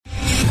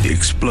The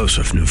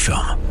explosive new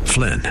film,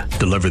 Flynn,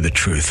 deliver the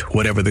truth,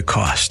 whatever the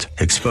cost,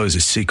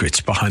 exposes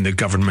secrets behind the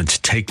government's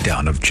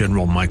takedown of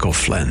General Michael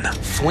Flynn.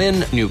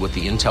 Flynn knew what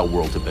the intel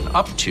world had been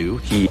up to.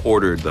 He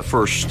ordered the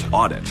first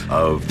audit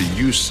of the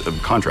use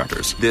of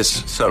contractors.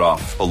 This set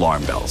off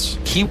alarm bells.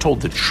 He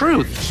told the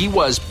truth. He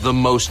was the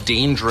most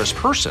dangerous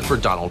person for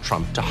Donald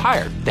Trump to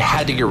hire. They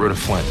had to get rid of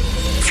Flynn.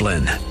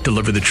 Flynn,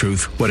 deliver the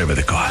truth, whatever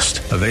the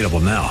cost. Available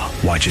now.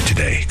 Watch it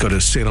today. Go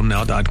to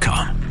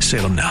salemnow.com.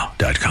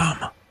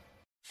 salemnow.com.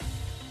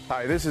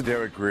 Hi, this is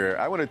Derek Greer.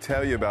 I want to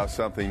tell you about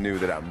something new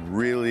that I'm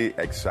really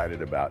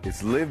excited about.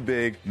 It's Live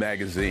Big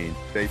Magazine,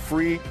 a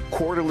free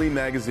quarterly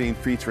magazine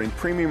featuring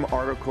premium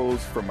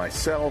articles from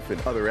myself and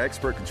other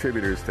expert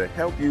contributors to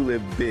help you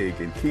live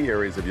big in key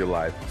areas of your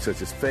life,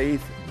 such as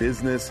faith,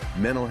 business,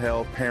 mental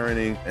health,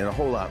 parenting, and a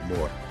whole lot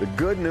more. The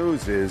good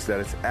news is that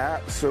it's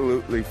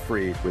absolutely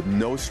free with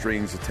no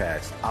strings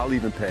attached. I'll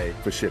even pay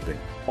for shipping.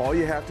 All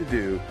you have to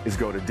do is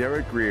go to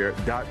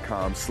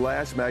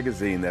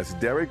DerekGreer.com/magazine. That's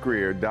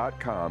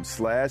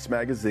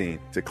DerekGreer.com/magazine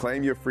to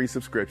claim your free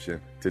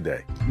subscription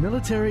today.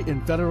 Military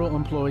and federal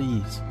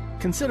employees.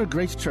 Consider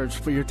Grace Church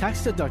for your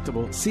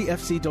tax-deductible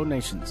CFC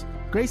donations.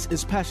 Grace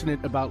is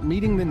passionate about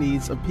meeting the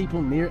needs of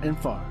people near and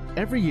far.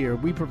 Every year,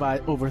 we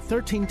provide over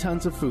 13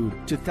 tons of food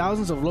to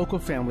thousands of local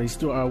families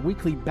through our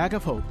weekly Bag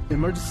of Hope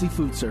emergency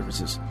food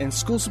services and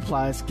school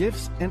supplies,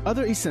 gifts, and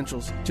other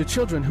essentials to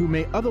children who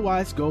may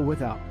otherwise go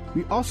without.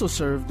 We also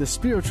serve the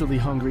spiritually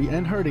hungry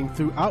and hurting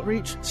through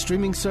outreach,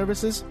 streaming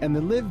services, and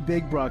the Live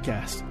Big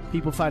broadcast.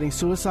 People fighting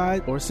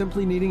suicide or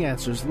simply needing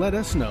answers let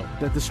us know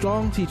that the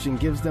strong teaching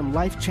gives them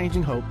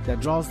life-changing hope that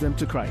draws them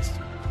to Christ.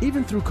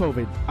 Even through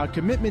COVID, our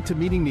commitment to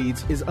meeting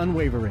needs is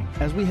unwavering,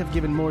 as we have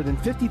given more than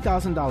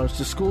 $50,000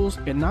 to schools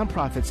and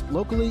nonprofits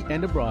locally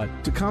and abroad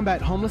to combat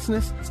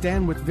homelessness,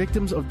 stand with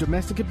victims of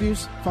domestic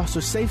abuse,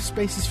 foster safe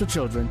spaces for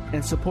children,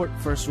 and support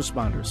first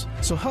responders.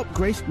 So help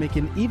Grace make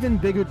an even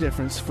bigger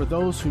difference for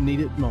those who need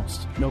it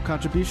most. No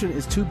contribution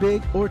is too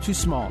big or too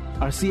small.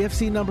 Our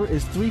CFC number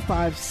is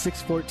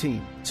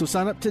 35614. So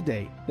sign up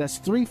today. That's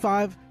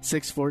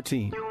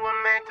 35614. You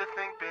were meant to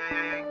think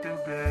big, do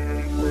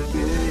big, live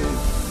big.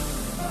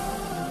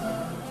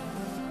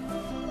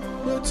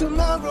 But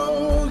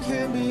tomorrow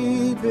can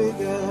be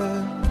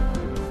bigger.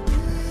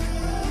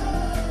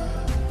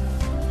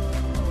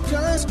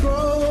 Just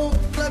grow,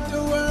 let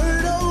the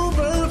word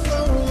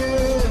overflow,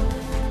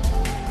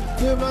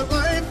 yeah. Live a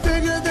life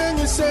bigger than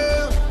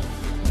yourself.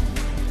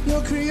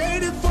 You're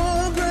created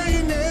for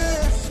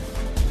greatness.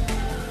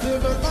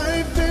 Live a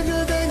life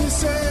bigger than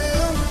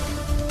yourself.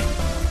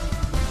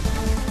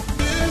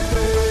 Live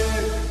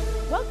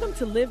big. Welcome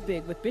to Live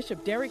Big with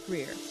Bishop Derek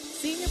Greer,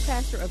 Senior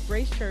Pastor of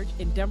Grace Church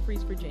in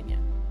Dumfries, Virginia.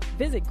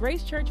 Visit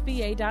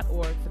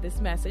gracechurchva.org for this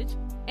message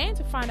and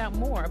to find out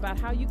more about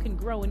how you can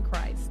grow in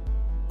Christ.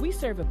 We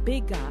serve a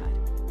big God,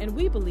 and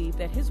we believe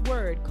that His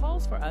Word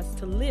calls for us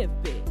to live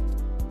big.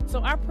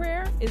 So our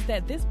prayer is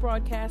that this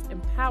broadcast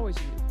empowers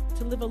you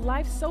to live a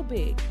life so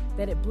big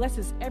that it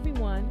blesses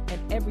everyone and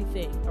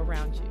everything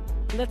around you.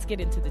 Let's get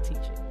into the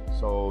teaching.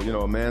 So,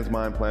 a man's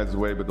mind plans his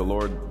way, but the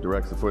Lord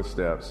directs the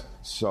footsteps.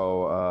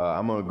 So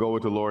I'm going to go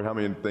with the Lord. How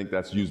many think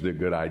that's usually a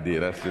good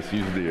idea? That's just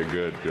usually a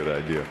good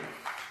idea.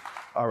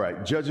 All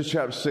right, Judges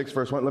chapter 6,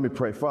 verse 1. Let me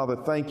pray. Father,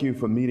 thank you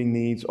for meeting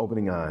needs,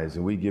 opening eyes,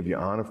 and we give you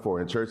honor for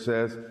it. And the church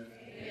says,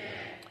 amen.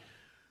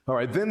 All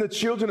right, then the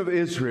children of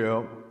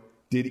Israel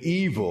did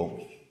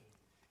evil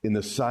in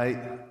the sight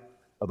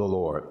of the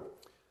Lord.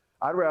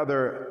 I'd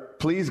rather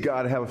please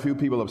God and have a few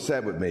people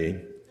upset with me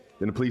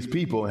than to please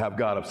people and have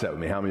God upset with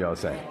me. How many of y'all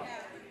saying?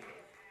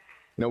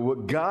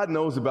 What God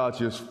knows about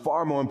you is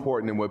far more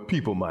important than what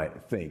people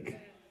might think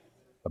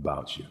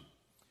about you.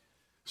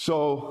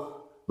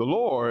 So the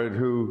Lord,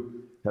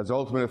 who has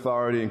ultimate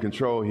authority and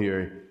control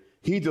here,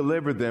 He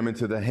delivered them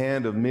into the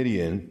hand of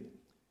Midian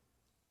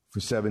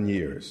for 7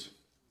 years.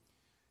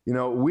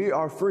 We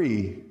are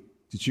free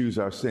to choose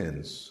our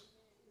sins,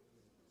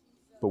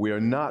 but we are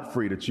not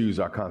free to choose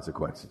our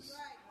consequences.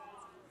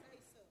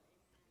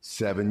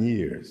 7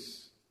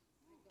 years.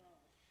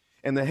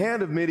 And the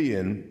hand of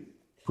Midian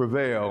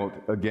prevailed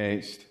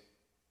against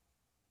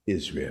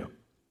Israel.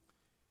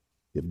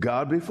 If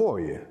God be for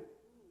you,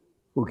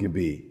 who can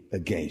be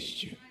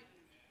against you?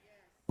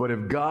 But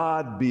if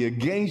God be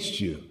against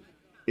you,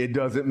 it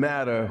doesn't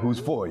matter who's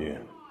for you.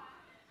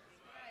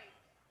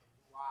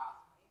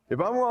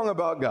 If I'm wrong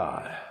about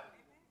God,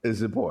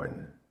 it's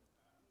important.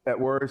 At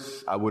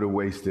worst, I would have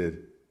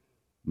wasted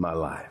my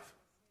life.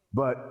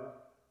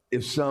 But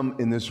if some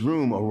in this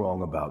room are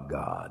wrong about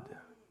God,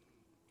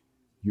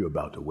 you're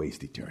about to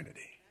waste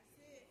eternity.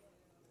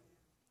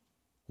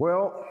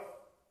 Well,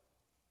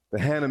 the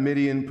hand of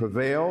Midian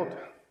prevailed.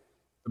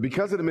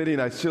 Because of the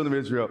Midianites, children of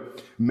Israel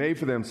made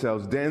for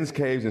themselves dens,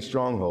 caves, and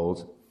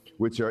strongholds,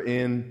 which are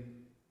in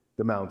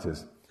the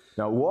mountains.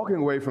 Now, walking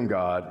away from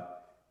God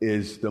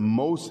is the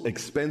most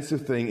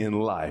expensive thing in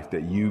life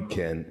that you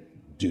can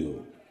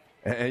do.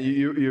 And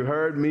you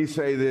heard me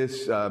say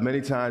this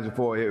many times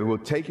before. It will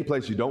take you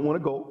places you don't want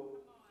to go.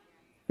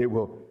 It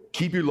will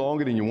keep you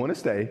longer than you want to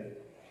stay.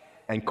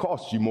 and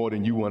cost you more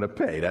than you want to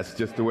pay. That's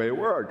just the way it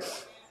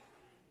works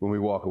when we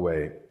walk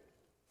away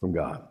from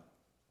God.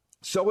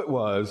 So it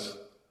was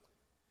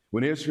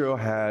when Israel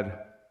had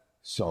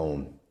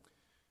sown.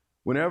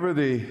 Whenever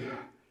the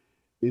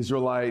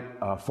Israelite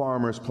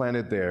farmers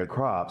planted their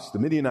crops, the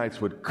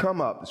Midianites would come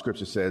up, the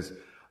scripture says,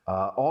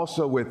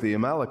 also with the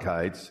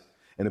Amalekites,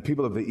 and the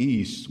people of the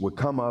east would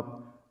come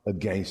up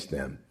against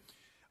them.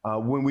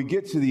 When we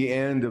get to the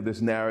end of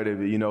this narrative,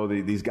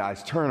 these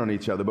guys turn on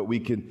each other, but we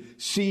can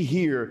see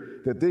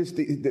here that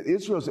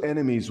Israel's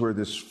enemies were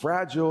this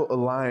fragile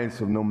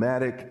alliance of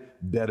nomadic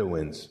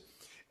Bedouins.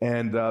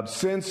 And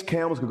since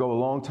camels could go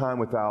a long time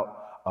without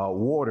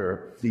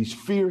water, these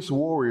fierce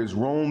warriors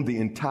roamed the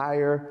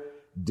entire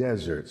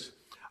deserts.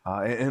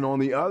 And on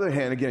the other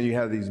hand, again, you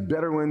have these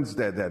Bedouins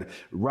that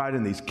ride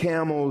in these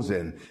camels,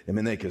 and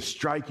then they can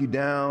strike you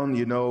down,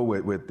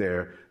 with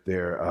their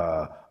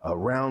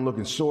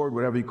round-looking sword,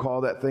 whatever you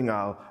call that thing.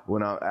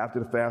 After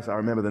the fast, I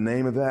remember the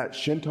name of that.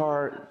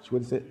 Shintar,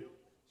 what is it?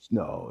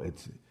 No,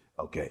 it's,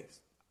 okay.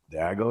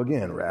 There I go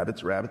again.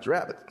 Rabbits.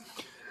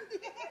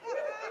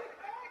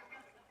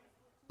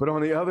 But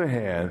on the other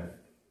hand,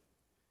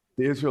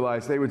 the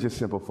Israelites, they were just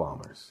simple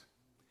farmers.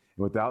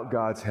 And without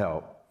God's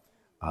help,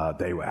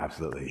 they were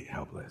absolutely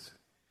helpless.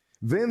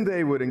 Then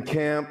they would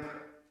encamp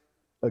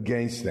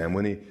against them.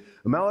 When the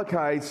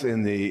Amalekites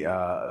and the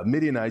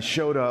Midianites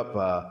showed up,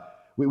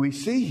 we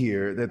see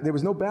here that there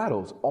was no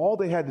battles. All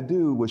they had to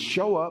do was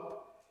show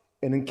up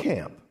and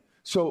encamp.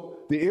 So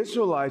the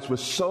Israelites were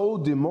so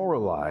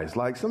demoralized,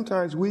 like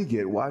sometimes we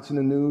get watching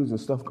the news and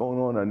stuff going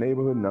on in our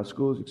neighborhood, in our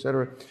schools,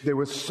 etc. They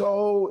were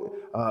so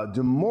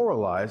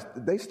demoralized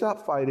that they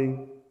stopped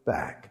fighting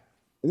back.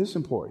 And this is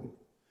important.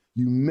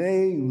 You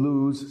may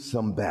lose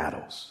some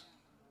battles,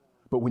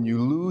 but when you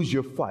lose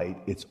your fight,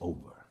 it's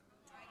over.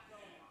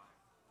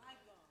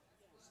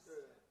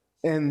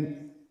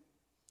 And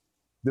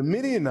the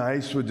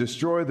Midianites would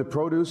destroy the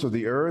produce of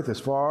the earth as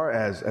far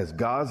as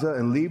Gaza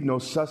and leave no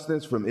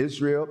sustenance from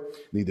Israel,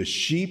 neither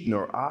sheep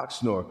nor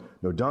ox nor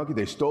donkey.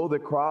 They stole their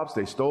crops,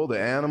 they stole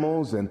their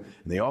animals, and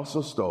they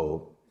also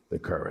stole their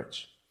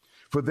courage.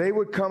 For they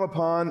would come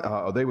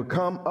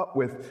up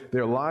with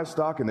their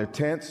livestock and their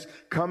tents,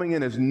 coming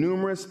in as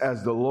numerous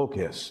as the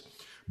locusts.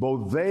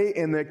 Both they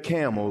and their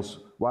camels,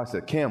 well, I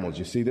said camels,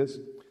 you see this?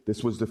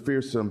 This was the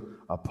fearsome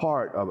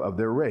part of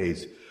their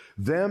race.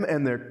 Them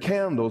and their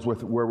camels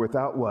were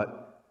without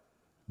what?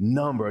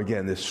 Number.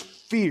 Again, this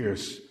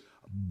fierce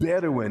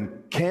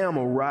Bedouin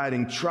camel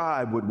riding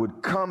tribe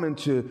would come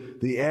into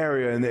the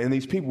area, and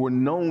these people were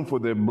known for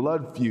their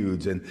blood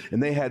feuds, and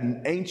they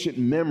had ancient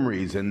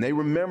memories, and they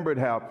remembered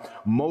how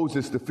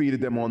Moses defeated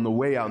them on the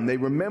way out, and they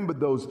remembered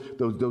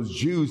those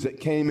Jews that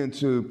came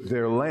into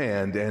their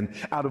land, and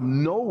out of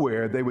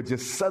nowhere they would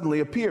just suddenly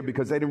appear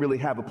because they didn't really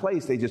have a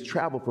place. They just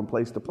traveled from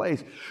place to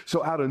place.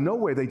 So out of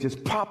nowhere they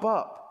just pop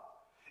up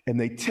and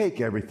they take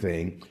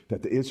everything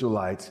that the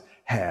Israelites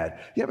had.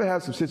 You ever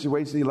have some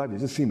situations in your life that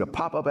just seem to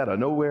pop up out of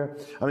nowhere?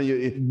 I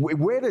mean,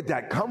 where did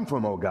that come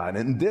from, oh God?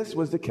 And this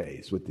was the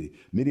case with the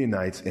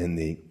Midianites and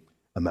the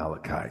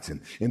Amalekites.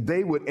 And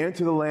they would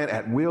enter the land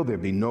at will.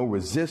 There'd be no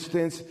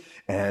resistance,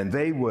 and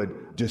they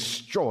would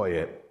destroy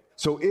it.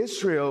 So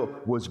Israel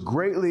was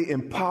greatly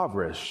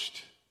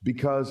impoverished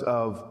because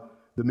of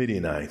the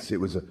Midianites. It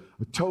was a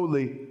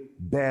totally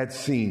bad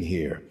scene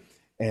here.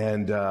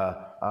 And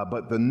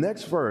but the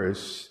next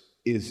verse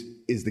is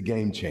the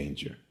game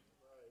changer.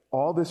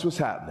 All this was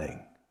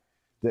happening,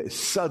 that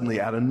suddenly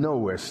out of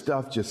nowhere,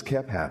 stuff just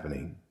kept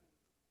happening.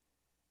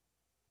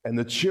 And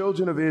the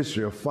children of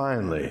Israel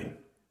finally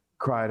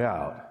cried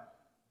out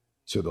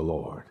to the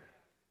Lord.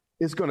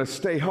 It's going to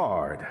stay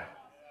hard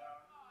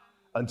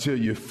until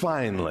you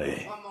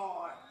finally,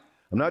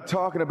 I'm not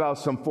talking about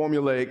some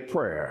formulaic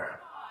prayer,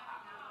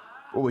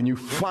 but when you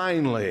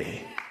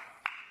finally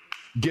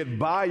get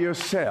by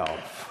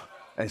yourself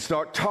and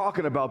start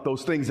talking about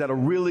those things that are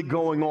really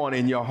going on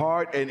in your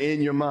heart and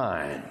in your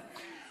mind.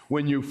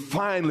 When you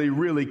finally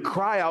really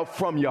cry out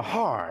from your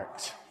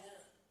heart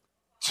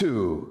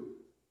to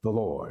the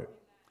Lord.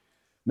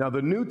 Now,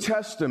 the New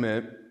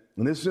Testament,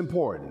 and this is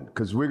important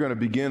because we're going to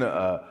begin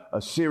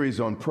a series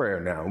on prayer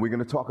now. And we're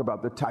going to talk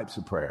about the types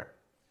of prayer.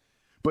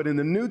 But in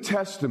the New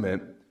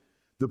Testament,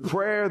 the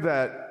prayer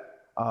that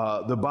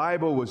the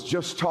Bible was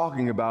just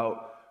talking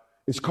about,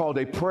 it's called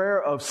a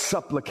prayer of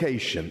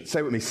supplication.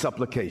 Say with me,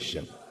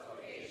 supplication.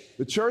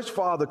 The church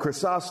father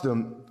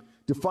Chrysostom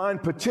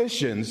defined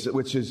petitions,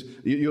 which is,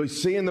 you'll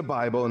see in the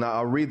Bible, and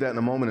I'll read that in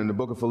a moment in the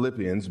book of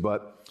Philippians,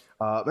 but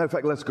matter of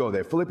fact, let's go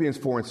there. Philippians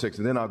 4:6,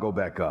 and then I'll go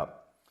back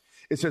up.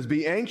 It says,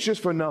 be anxious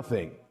for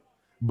nothing,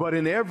 but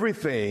in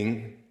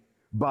everything,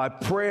 by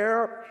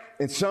prayer,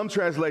 and some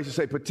translations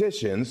say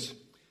petitions,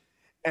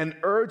 and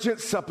urgent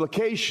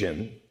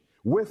supplication,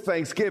 with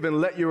thanksgiving,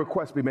 let your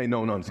requests be made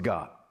known unto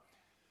God.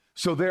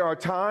 So there are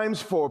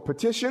times for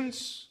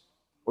petitions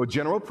or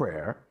general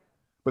prayer,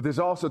 but there's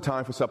also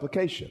time for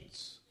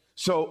supplications.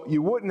 So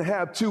you wouldn't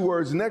have two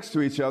words next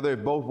to each other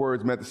if both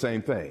words meant the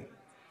same thing.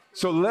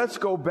 So let's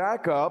go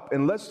back up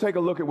and let's take a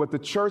look at what the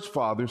church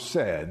fathers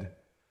said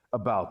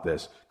about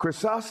this.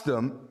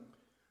 Chrysostom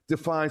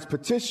defines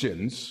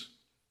petitions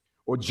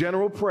or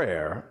general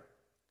prayer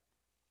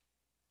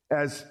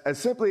as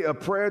simply a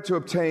prayer to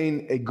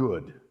obtain a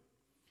good.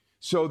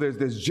 So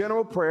there's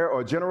general prayer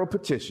or general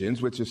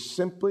petitions, which is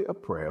simply a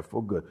prayer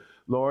for good.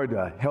 Lord,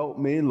 help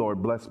me.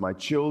 Lord, bless my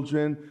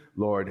children.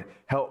 Lord,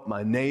 help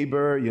my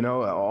neighbor.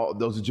 All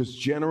those are just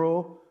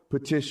general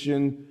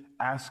petition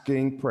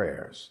asking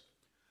prayers.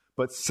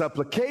 But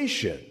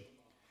supplication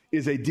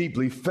is a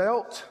deeply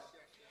felt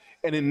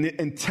and an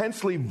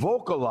intensely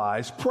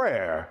vocalized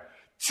prayer,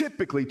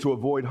 typically to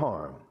avoid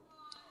harm.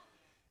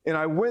 And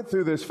I went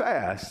through this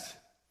fast,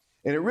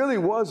 and it really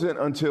wasn't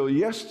until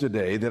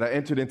yesterday that I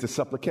entered into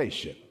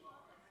supplication.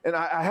 And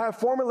I have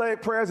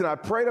formulated prayers, and I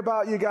prayed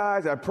about you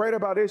guys. I prayed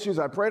about issues.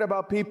 I prayed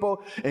about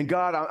people. And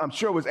God, I'm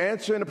sure, was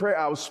answering the prayer.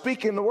 I was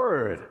speaking the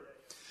word.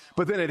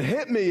 But then it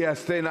hit me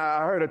yesterday, and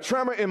I heard a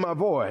tremor in my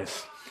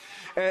voice.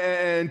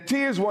 And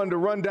tears wanted to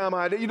run down my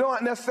eyes. You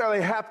don't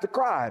necessarily have to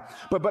cry.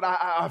 But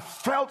I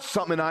felt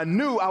something. I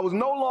knew I was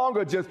no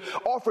longer just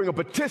offering a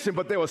petition,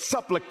 but there was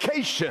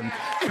supplication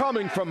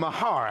coming from my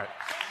heart.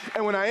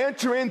 And when I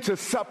enter into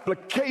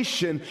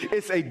supplication,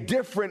 it's a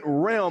different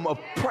realm of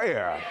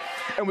prayer.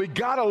 And we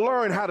got to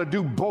learn how to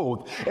do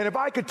both. And if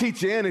I could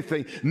teach you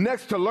anything,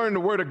 next to learn the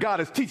word of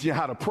God is teaching you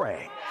how to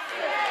pray.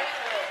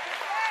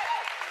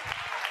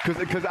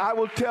 Because I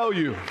will tell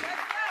you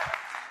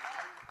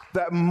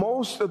that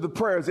most of the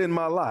prayers in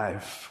my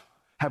life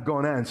have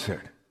gone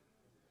answered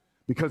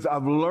because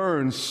I've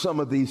learned some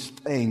of these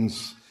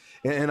things.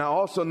 And I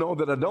also know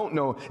that I don't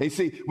know. And you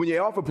see, when you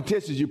offer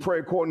petitions, you pray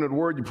according to the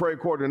word, you pray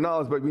according to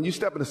knowledge. But when you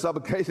step into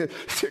supplication,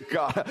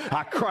 God,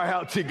 I cry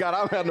out to you, God, I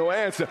don't have no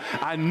answer.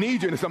 I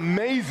need you. And it's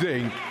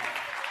amazing.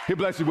 He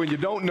bless you when you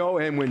don't know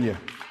and when you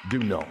do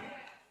know.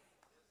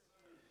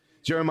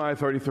 Jeremiah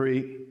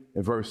 33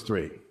 and verse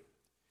 3.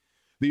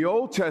 The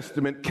Old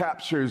Testament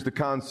captures the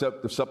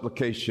concept of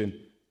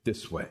supplication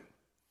this way.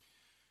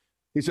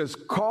 He says,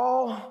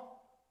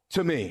 call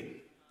to me.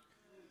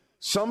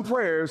 Some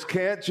prayers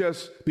can't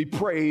just be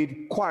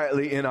prayed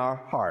quietly in our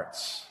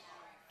hearts.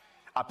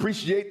 I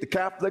appreciate the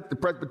Catholic, the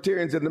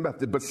Presbyterians, and the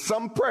Methodists, but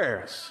some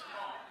prayers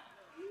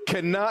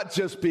cannot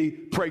just be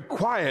prayed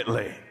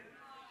quietly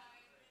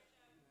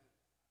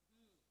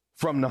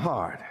from the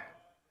heart.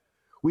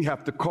 We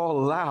have to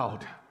call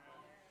loud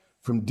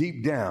from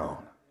deep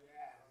down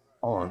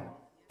on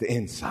the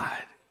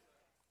inside.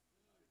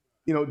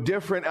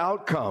 Different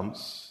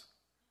outcomes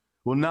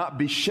will not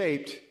be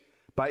shaped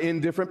by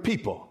indifferent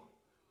people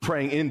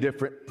praying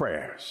indifferent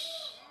prayers.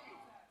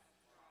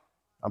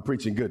 I'm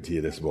preaching good to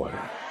you this morning.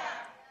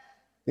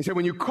 He said,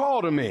 when you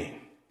call to me,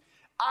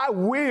 I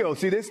will.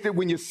 See, this is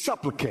when you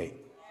supplicate.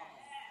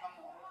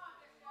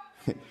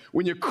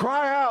 When you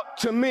cry out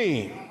to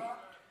me,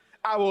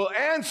 I will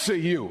answer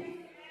you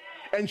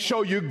and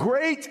show you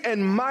great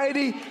and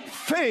mighty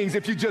things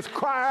if you just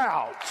cry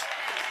out.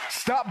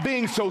 Stop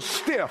being so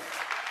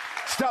stiff.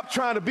 Stop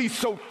trying to be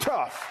so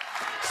tough.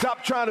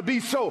 Stop trying to be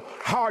so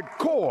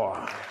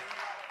hardcore.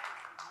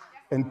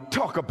 And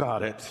talk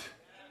about it,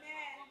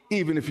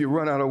 even if you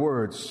run out of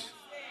words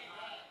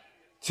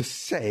to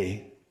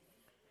say,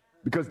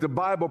 because the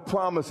Bible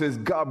promises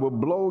God will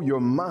blow your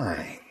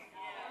mind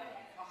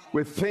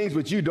with things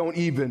which you don't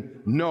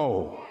even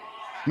know.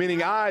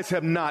 Meaning eyes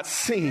have not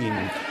seen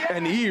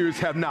and ears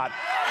have not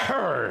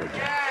heard.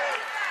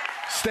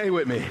 Stay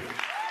with me.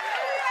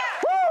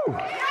 Woo!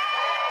 Woo!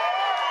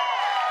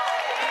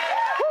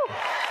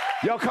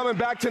 Y'all coming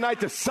back tonight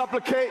to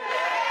supplicate,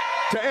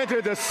 to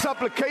enter the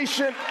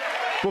supplication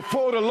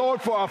before the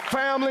Lord for our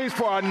families,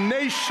 for our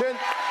nation,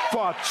 for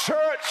our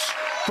church,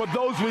 for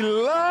those we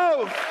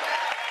love.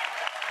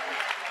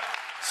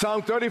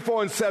 Psalm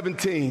 34 and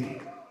 17.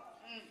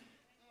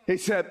 He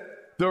said,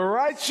 the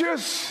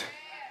righteous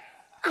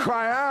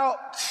cry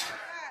out.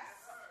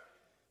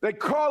 They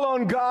call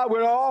on God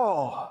with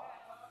all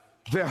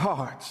their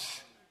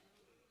hearts.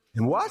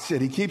 And watch it.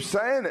 He keeps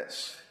saying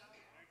this.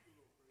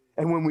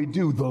 And when we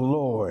do, the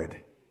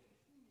Lord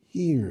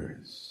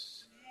hears.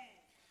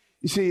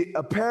 You see,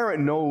 a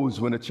parent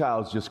knows when a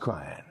child's just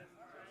crying.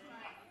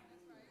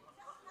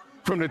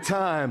 From the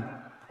time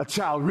a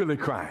child really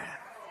crying.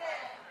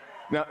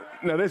 Now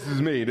this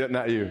is me,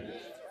 not you.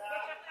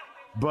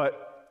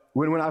 But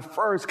when I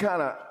first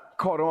kind of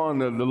caught on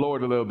to the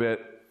Lord a little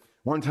bit,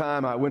 one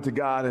time I went to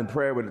God in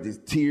prayer with these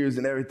tears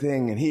and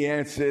everything, and he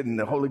answered, and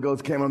the Holy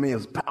Ghost came on me. It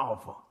was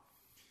powerful.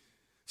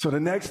 So the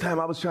next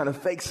time I was trying to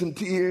fake some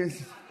tears.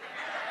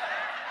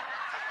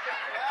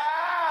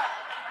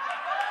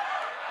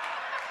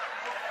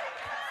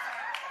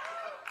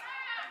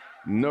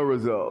 No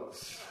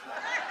results.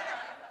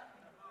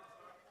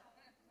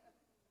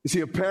 You see,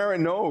 a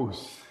parent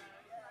knows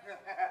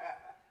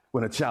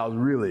when a child's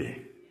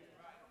really,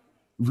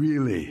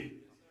 really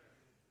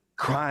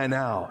crying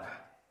out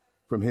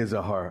from his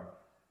or her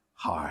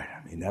heart.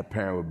 I mean, that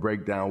parent would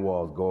break down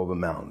walls, go over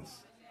mountains.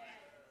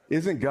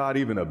 Isn't God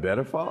even a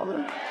better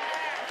father?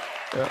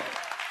 Yeah.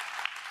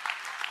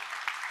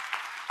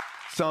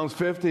 Psalms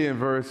 50 and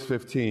verse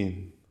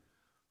 15.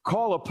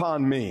 Call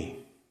upon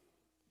me.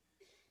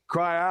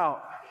 Cry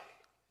out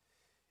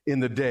in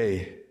the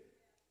day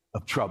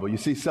of trouble. You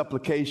see,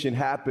 supplication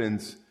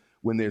happens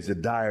when there's a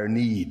dire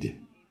need.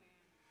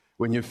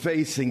 When you're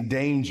facing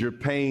danger,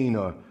 pain,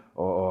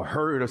 or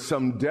hurt, or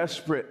some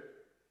desperate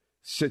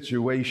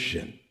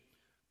situation,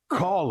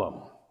 call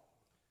him.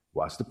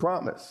 Watch the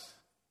promise.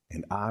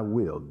 And I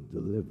will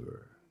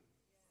deliver.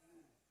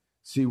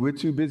 See, we're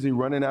too busy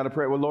running out of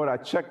prayer. Well, Lord, I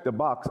checked the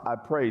box. I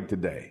prayed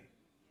today.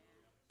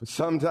 But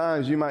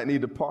sometimes you might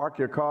need to park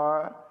your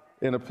car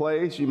in a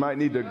place. You might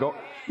need to go.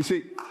 You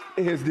see,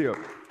 here's the deal.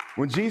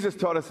 When Jesus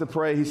taught us to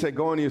pray, he said,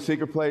 go into your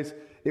secret place.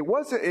 It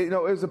wasn't, it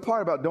was a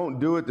part about don't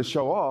do it to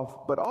show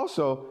off, but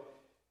also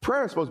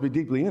prayer is supposed to be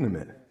deeply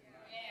intimate.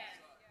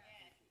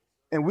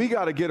 And we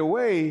got to get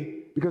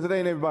away because it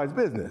ain't everybody's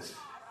business.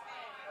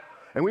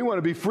 And we want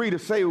to be free to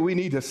say what we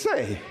need to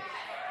say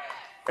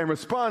and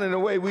respond in the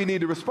way we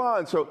need to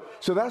respond. So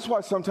that's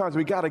why sometimes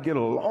we got to get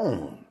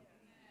alone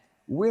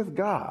with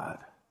God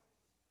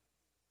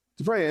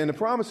to pray. And the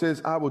promise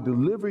is, I will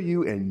deliver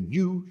you and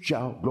you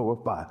shall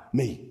glorify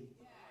me.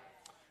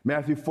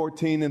 Matthew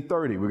 14:30.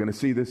 We're going to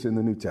see this in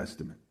the New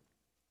Testament.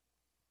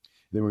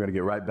 Then we're going to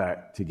get right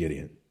back to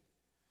Gideon.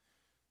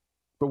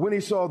 But when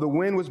he saw the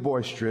wind was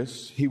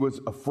boisterous, he was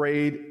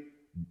afraid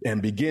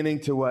and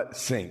beginning to what?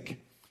 Sink.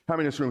 How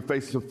many in this room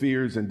face some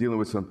fears and dealing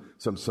with some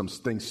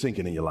things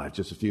sinking in your life?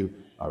 Just a few?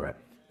 All right.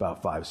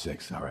 About 5,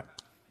 6. All right.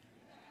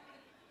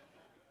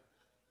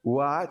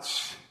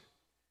 Watch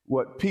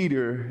what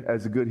Peter,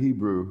 as a good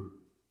Hebrew,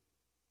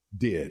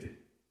 did.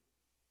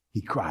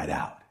 He cried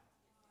out.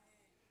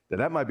 Now,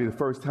 that might be the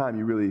first time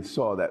you really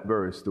saw that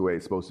verse the way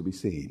it's supposed to be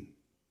seen.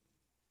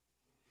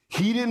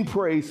 He didn't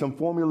pray some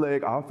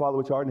formulaic, our Father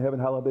which art in heaven,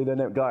 hallowed be thy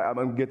name. God, I'm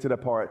going to get to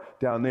that part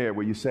down there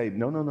where you say,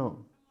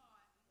 no.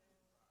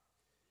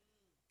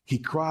 He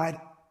cried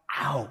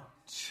out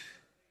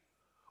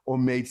or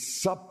made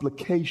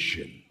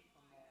supplication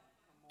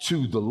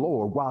to the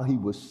Lord while he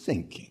was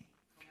sinking,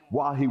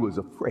 while he was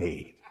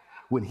afraid,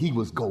 when he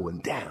was going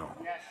down.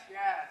 Yes.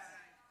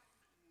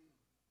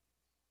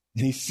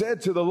 And he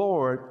said to the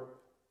Lord,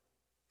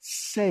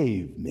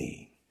 save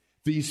me.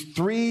 These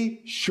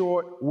 3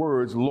 short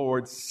words,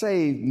 Lord,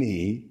 save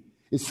me,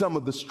 is some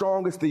of the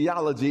strongest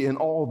theology in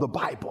all the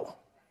Bible.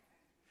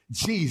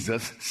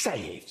 Jesus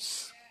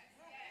saves.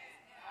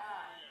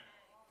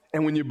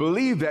 And when you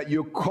believe that,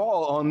 you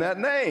call on that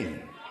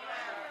name.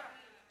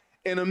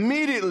 And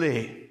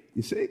immediately,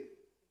 you see,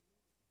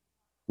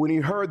 when he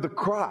heard the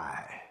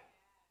cry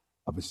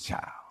of his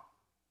child,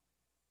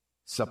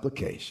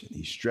 supplication,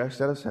 he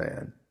stretched out his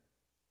hand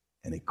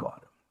and he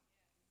caught him.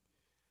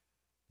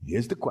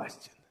 Here's the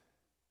question.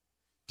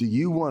 Do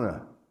you want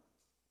to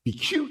be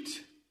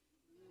cute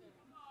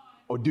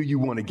or do you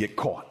want to get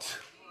caught?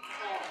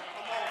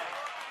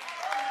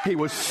 He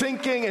was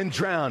sinking and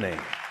drowning,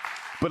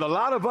 but a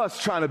lot of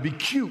us trying to be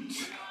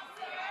cute,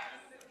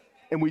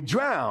 and we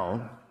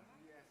drown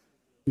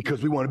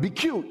because we want to be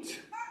cute.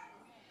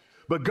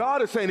 But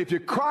God is saying, if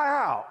you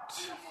cry out,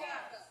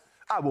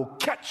 I will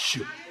catch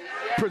you,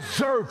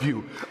 preserve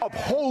you,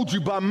 uphold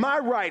you by my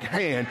right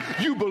hand.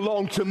 You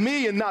belong to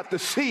me and not the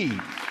sea.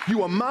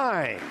 You are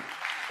mine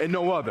and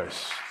no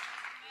others.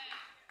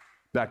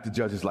 Back to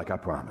Judges like I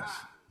promised.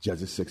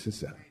 Judges 6 and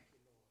 7.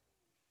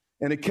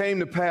 And it came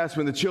to pass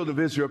when the children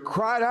of Israel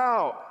cried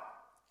out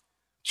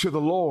to the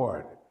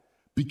Lord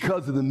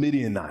because of the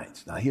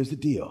Midianites. Now here's the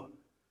deal.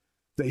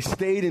 They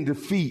stayed in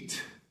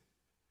defeat.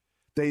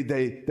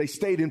 They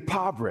stayed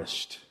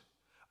impoverished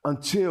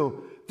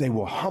until they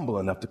were humble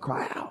enough to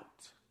cry out.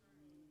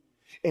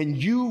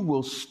 And you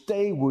will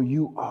stay where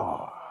you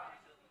are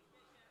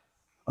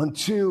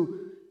until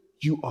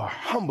you are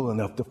humble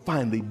enough to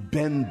finally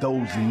bend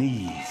those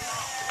knees.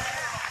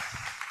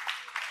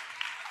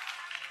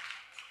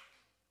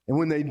 And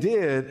when they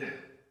did,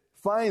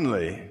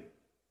 finally,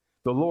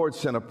 the Lord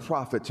sent a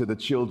prophet to the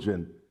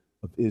children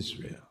of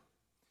Israel.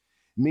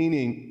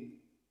 Meaning,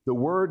 the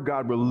word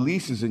God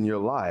releases in your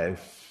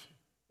life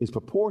is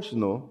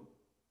proportional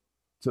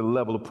to the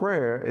level of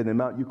prayer and the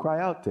amount you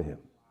cry out to him.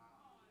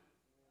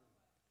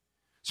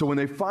 So when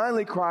they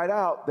finally cried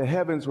out, the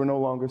heavens were no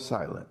longer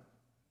silent.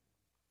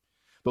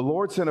 The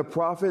Lord sent a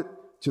prophet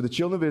to the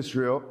children of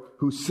Israel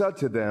who said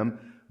to them,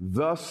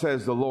 thus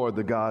says the Lord,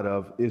 the God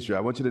of Israel.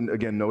 I want you to,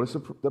 again, notice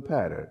the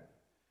pattern.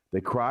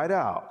 They cried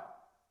out,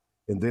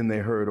 and then they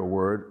heard a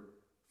word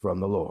from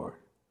the Lord.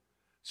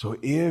 So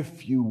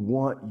if you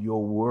want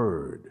your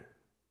word,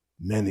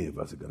 many of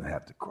us are going to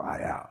have to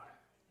cry out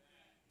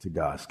to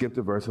God. Skip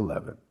to verse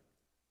 11.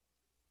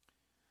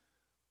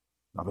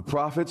 Now the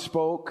prophet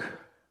spoke.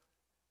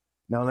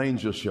 Now an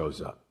angel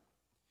shows up.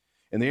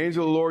 And the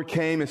angel of the Lord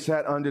came and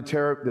sat under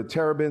the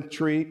terebinth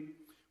tree,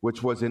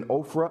 which was in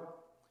Ophrah,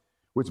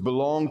 which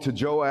belonged to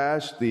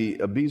Joash the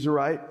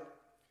Abiezrite,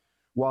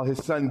 while his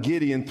son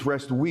Gideon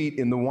threshed wheat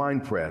in the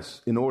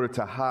winepress in order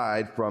to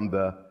hide from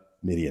the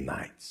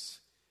Midianites.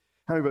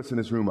 How many of us in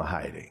this room are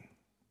hiding?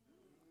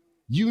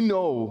 You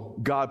know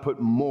God put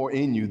more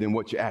in you than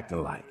what you're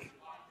acting like.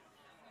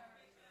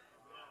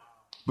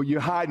 But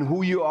you're hiding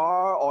who you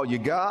are, all you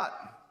got.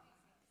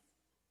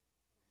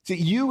 See,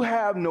 you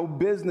have no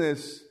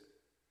business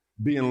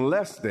being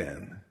less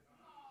than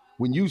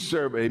when you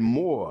serve a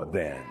more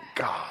than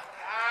God.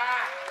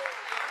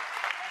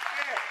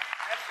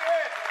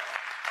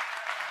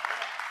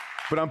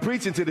 But I'm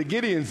preaching to the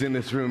Gideons in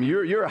this room.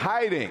 You're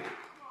hiding.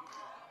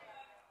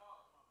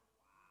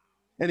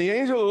 And the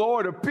angel of the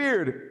Lord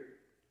appeared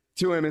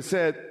to him and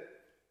said,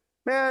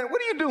 man,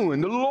 what are you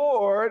doing? The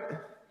Lord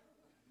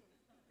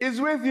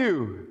is with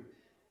you,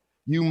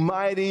 you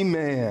mighty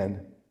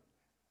man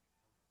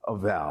of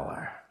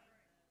valor.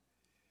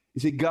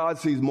 You see, God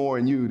sees more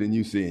in you than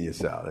you see in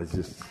yourself.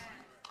 It's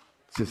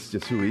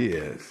just who he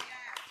is.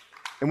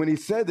 And when he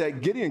said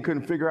that, Gideon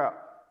couldn't figure out,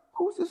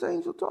 who's this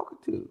angel talking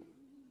to?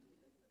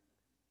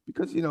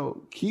 Because,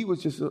 he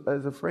was just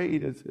as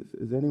afraid as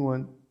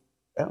anyone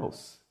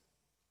else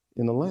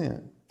in the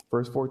land.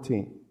 Verse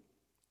 14.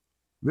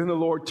 Then the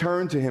Lord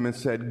turned to him and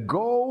said,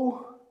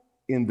 go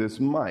in this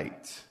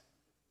might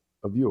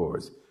of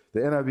yours.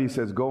 The NIV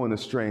says, go in the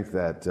strength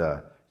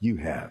that you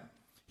have.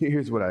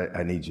 Here's what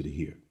I need you to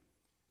hear.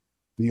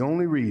 The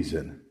only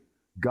reason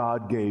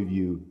God gave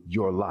you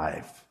your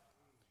life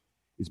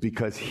is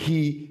because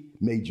he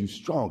made you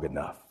strong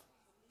enough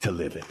to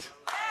live it.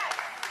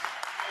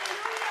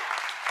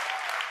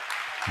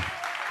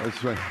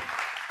 That's right.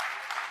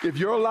 If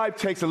your life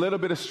takes a little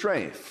bit of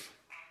strength,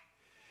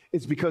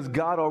 it's because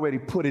God already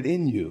put it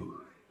in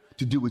you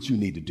to do what you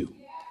need to do.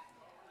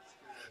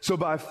 So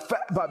by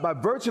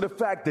virtue of the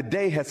fact the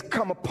day has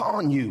come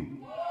upon you,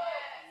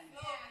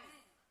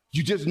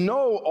 you just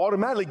know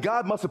automatically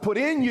God must have put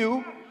in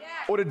you,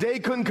 or the day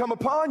couldn't come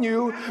upon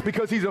you,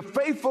 because he's a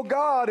faithful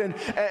God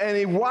and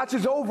he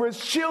watches over his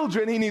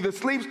children. He neither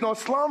sleeps nor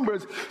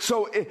slumbers.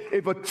 So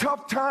if a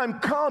tough time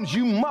comes,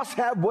 you must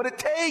have what it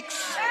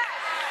takes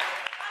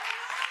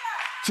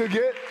to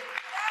get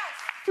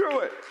through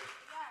it.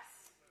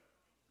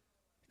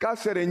 God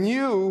said, and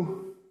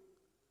you,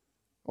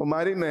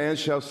 Almighty man,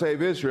 shall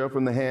save Israel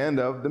from the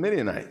hand of the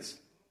Midianites.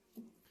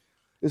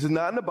 This is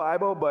not in the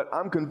Bible, but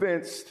I'm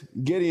convinced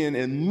Gideon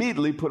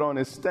immediately put on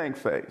his stank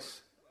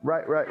face.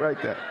 Right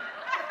there.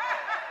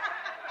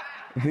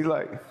 And he's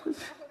like,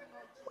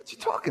 what you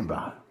talking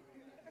about?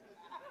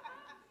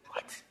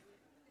 What?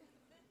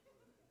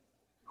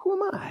 Who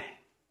am I?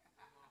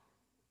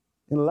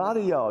 And a lot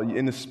of y'all,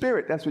 in the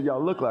spirit, that's what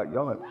y'all look like.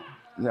 Y'all,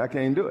 I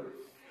can't do it.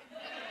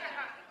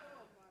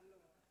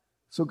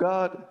 So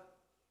God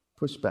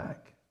pushed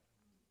back.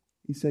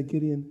 He said,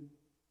 Gideon,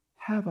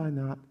 have I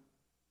not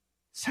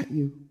sent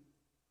you?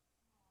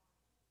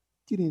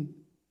 Gideon,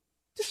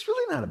 this is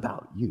really not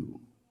about you.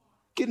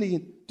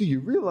 Gideon, do you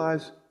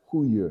realize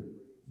who you're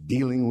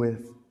dealing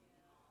with?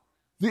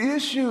 The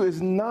issue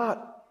is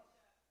not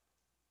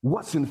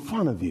what's in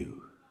front of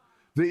you.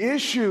 The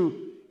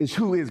issue is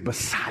who is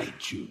beside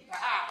you,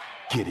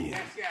 Gideon.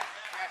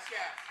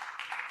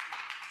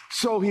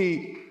 So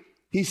he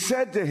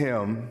said to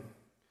him,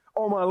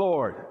 oh, my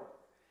Lord,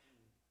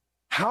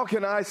 how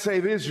can I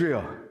save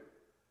Israel?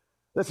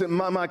 Listen,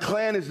 my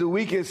clan is the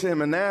weakest in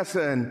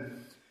Manasseh,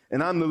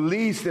 and I'm the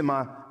least in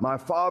my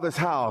father's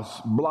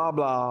house, blah,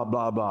 blah,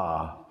 blah,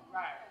 blah,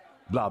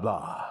 blah,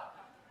 blah.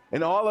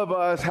 And all of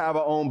us have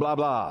our own blah,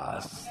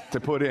 blahs to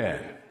put in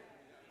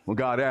when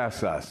God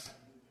asks us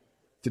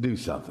to do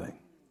something.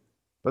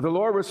 But the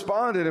Lord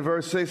responded in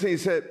verse 16, he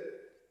said,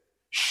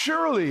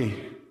 surely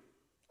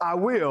I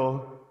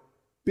will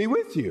be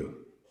with you.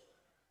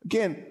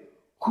 Again,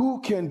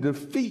 who can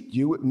defeat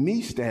you with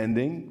me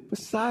standing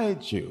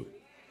beside you?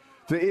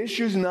 The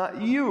issue's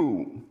not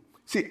you.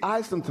 See,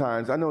 I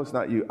know it's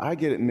not you. I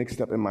get it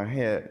mixed up in my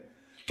head.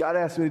 God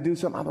asked me to do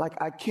something. I'm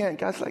like, I can't.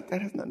 God's like,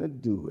 that has nothing to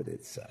do with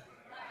it, son.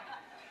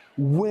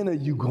 When are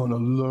you going to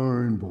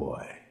learn,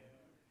 boy?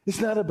 It's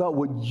not about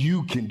what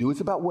you can do. It's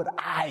about what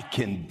I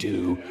can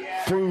do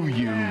through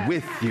you,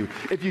 with you,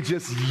 if you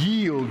just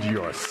yield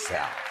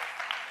yourself.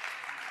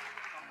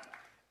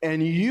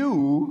 And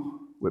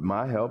you, with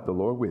my help, the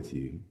Lord with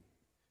you,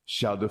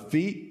 shall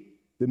defeat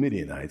the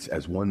Midianites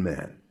as one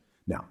man.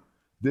 Now,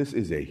 this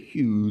is a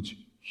huge,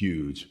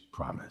 huge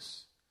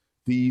promise.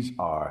 These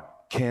are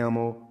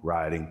camel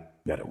riding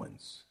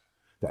Bedouins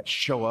that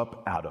show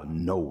up out of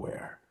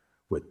nowhere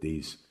with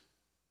these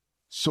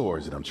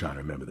swords that I'm trying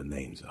to remember the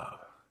names of.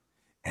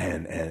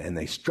 And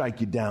they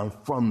strike you down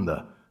from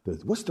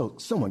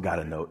someone got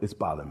to know, it's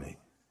bothering me.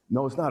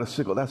 No, it's not a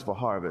sickle, that's for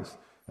harvest.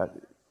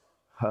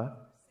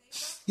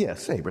 Yeah,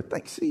 saber.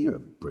 Thanks. See, you're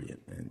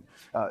brilliant, man.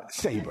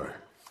 Saber.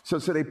 So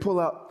they pull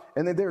out,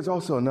 and then there's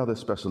also another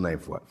special name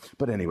for it.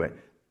 But anyway,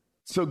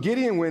 so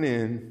Gideon went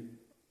in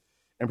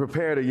and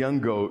prepared a young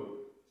goat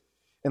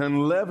and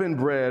unleavened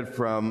bread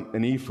from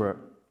an ephah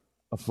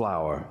of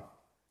flour.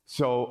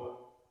 So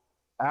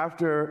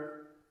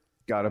after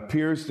God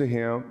appears to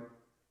him,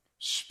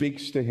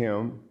 speaks to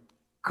him,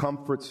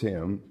 comforts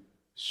him,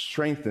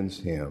 strengthens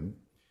him,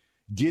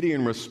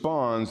 Gideon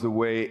responds the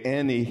way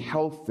any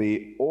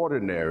healthy,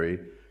 ordinary,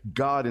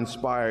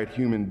 God-inspired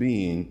human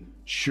being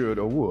should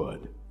or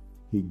would.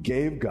 He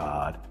gave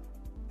God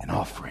an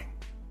offering.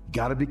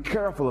 Got to be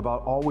careful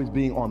about always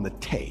being on the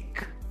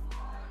take.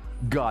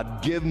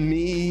 God, give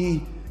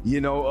me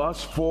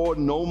Us four,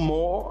 no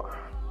more.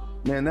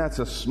 Man, that's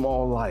a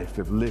small life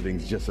if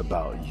living's just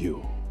about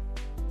you.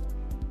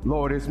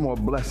 Lord, it's more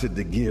blessed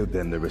to give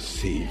than to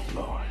receive,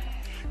 Lord.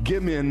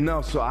 Give me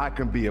enough so I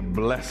can be a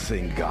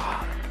blessing,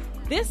 God.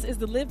 This is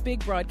the Live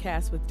Big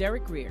broadcast with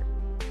Derek Grier.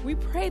 We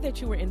pray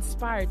that you were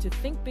inspired to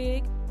think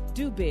big,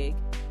 do big,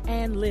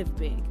 and live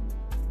big.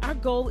 Our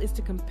goal is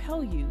to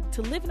compel you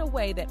to live in a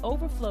way that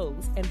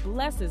overflows and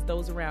blesses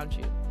those around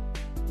you.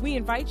 We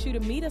invite you to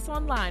meet us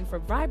online for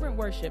vibrant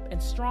worship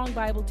and strong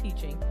Bible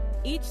teaching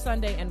each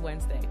Sunday and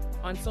Wednesday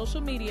on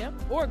social media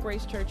or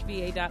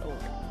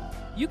gracechurchva.org.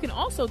 You can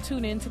also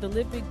tune in to the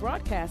Live Big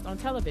broadcast on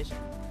television.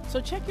 So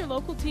check your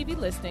local TV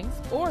listings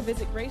or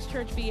visit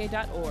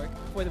gracechurchva.org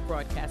for the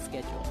broadcast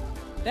schedule.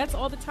 That's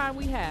all the time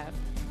we have.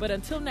 But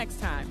until next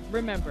time,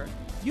 remember,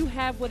 you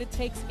have what it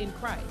takes in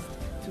Christ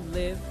to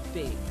live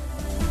big.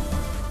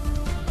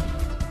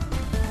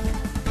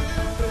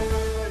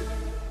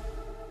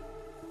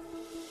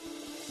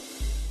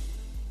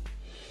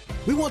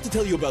 We want to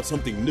tell you about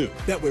something new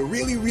that we're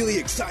really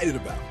excited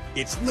about.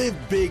 It's Live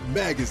Big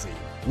Magazine.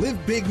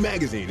 Live Big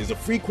Magazine is a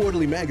free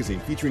quarterly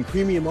magazine featuring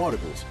premium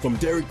articles from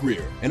Derek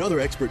Grier and other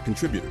expert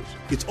contributors.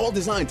 It's all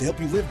designed to help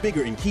you live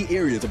bigger in key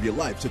areas of your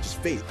life such as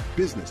faith,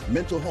 business,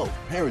 mental health,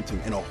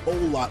 parenting, and a whole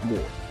lot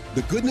more.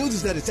 The good news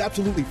is that it's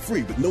absolutely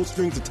free with no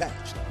strings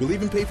attached. We'll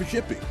even pay for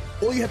shipping.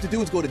 All you have to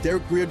do is go to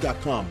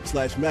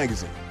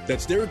derekgrier.com/magazine.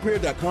 That's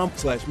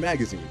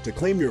derekgrier.com/magazine to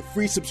claim your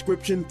free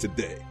subscription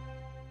today.